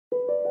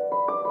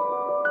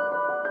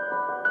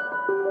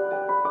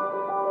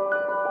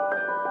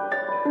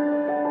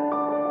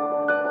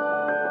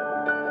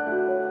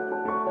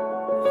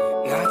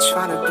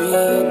tryna be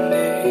in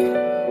it,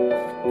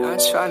 not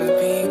tryna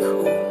be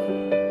cool,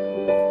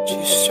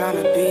 just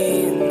tryna be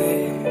in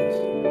this.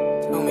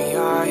 Tell me,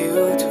 are you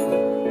too?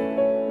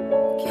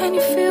 Can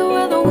you feel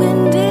where the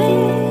wind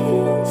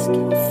is?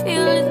 Can you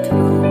feel it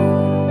through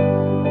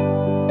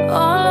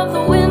all of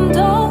the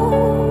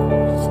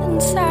windows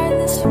inside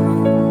this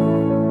room?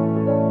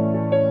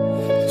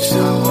 'Cause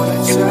I wanna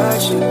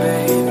touch you,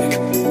 baby,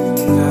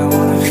 and I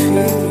wanna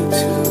feel you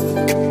too.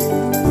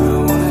 I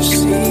wanna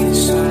see the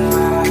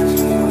sunrise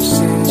in your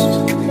senses,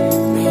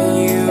 me and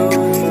you.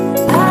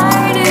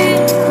 Light it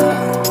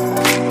up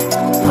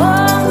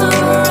on the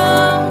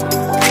road.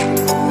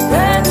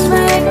 Let's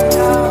make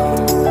love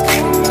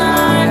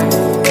tonight.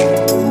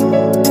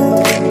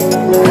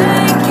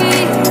 Make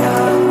it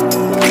up,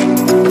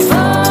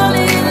 fall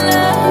in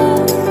love,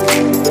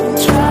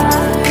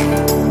 try.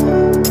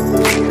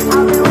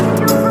 I'll be with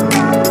you from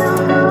now till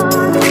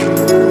dawn.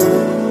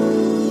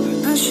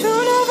 But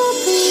you'll never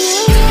be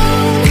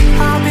alone.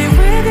 I'll be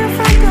with you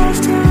from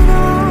dusk till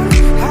dawn.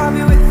 I'll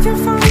be with you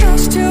from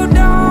dusk till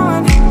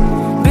dawn.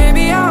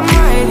 Baby, I'm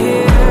right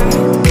here.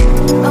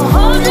 I'll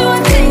hold you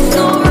when things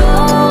go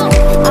wrong.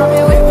 I'll be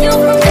with you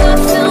from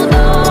dusk till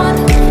dawn.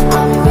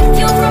 I'll be with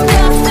you from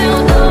dusk till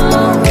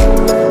dawn.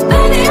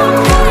 Baby, I'm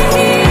right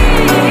here.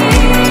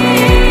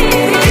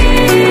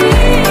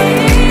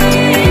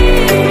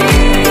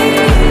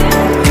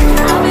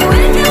 I'll be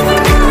with you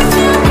from dusk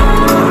till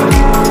dawn.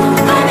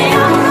 Baby,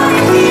 I'm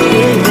right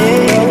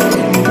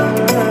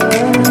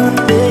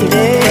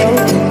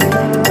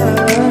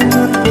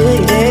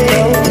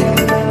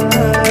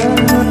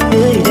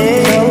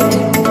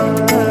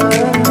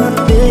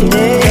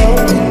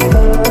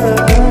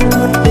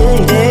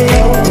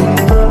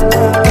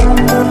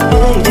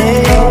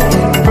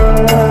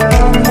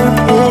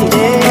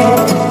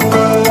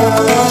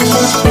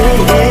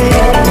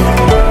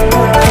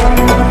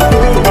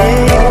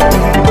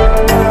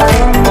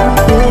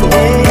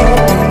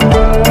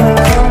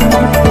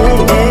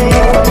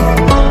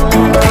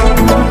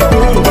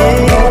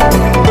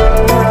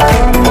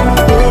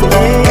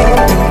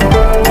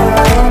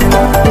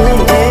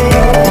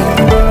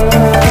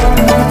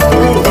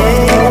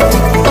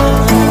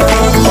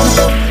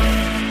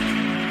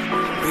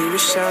We were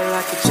shot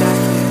like a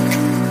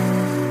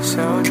jacket,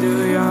 so do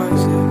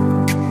yours.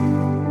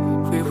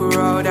 We will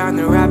roll down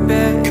the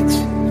rapids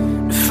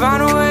to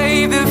find a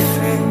way that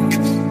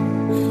fits.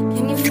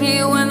 Can you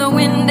feel when the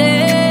wind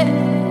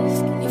is?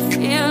 Can you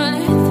feel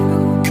it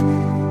through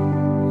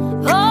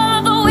all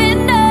of the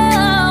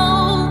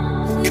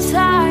windows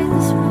inside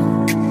this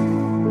room?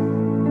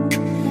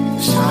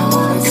 'Cause I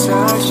wanna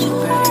touch you,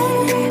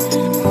 baby,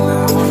 and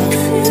I wanna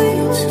feel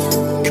you too.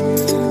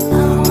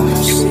 I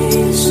wanna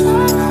see the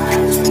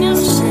sunrise in your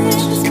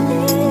senses, me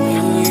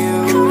and you.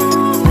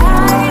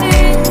 Light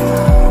it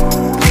up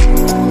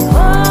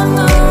on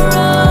the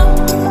road.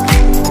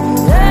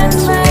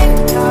 Let's make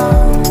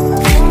love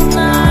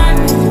tonight.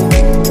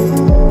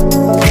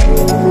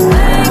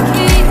 Make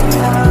it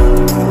up,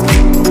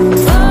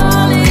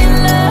 fall in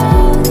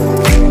love,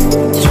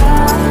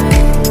 try.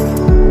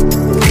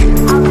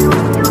 I'll be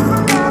with you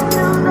from now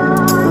till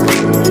dawn.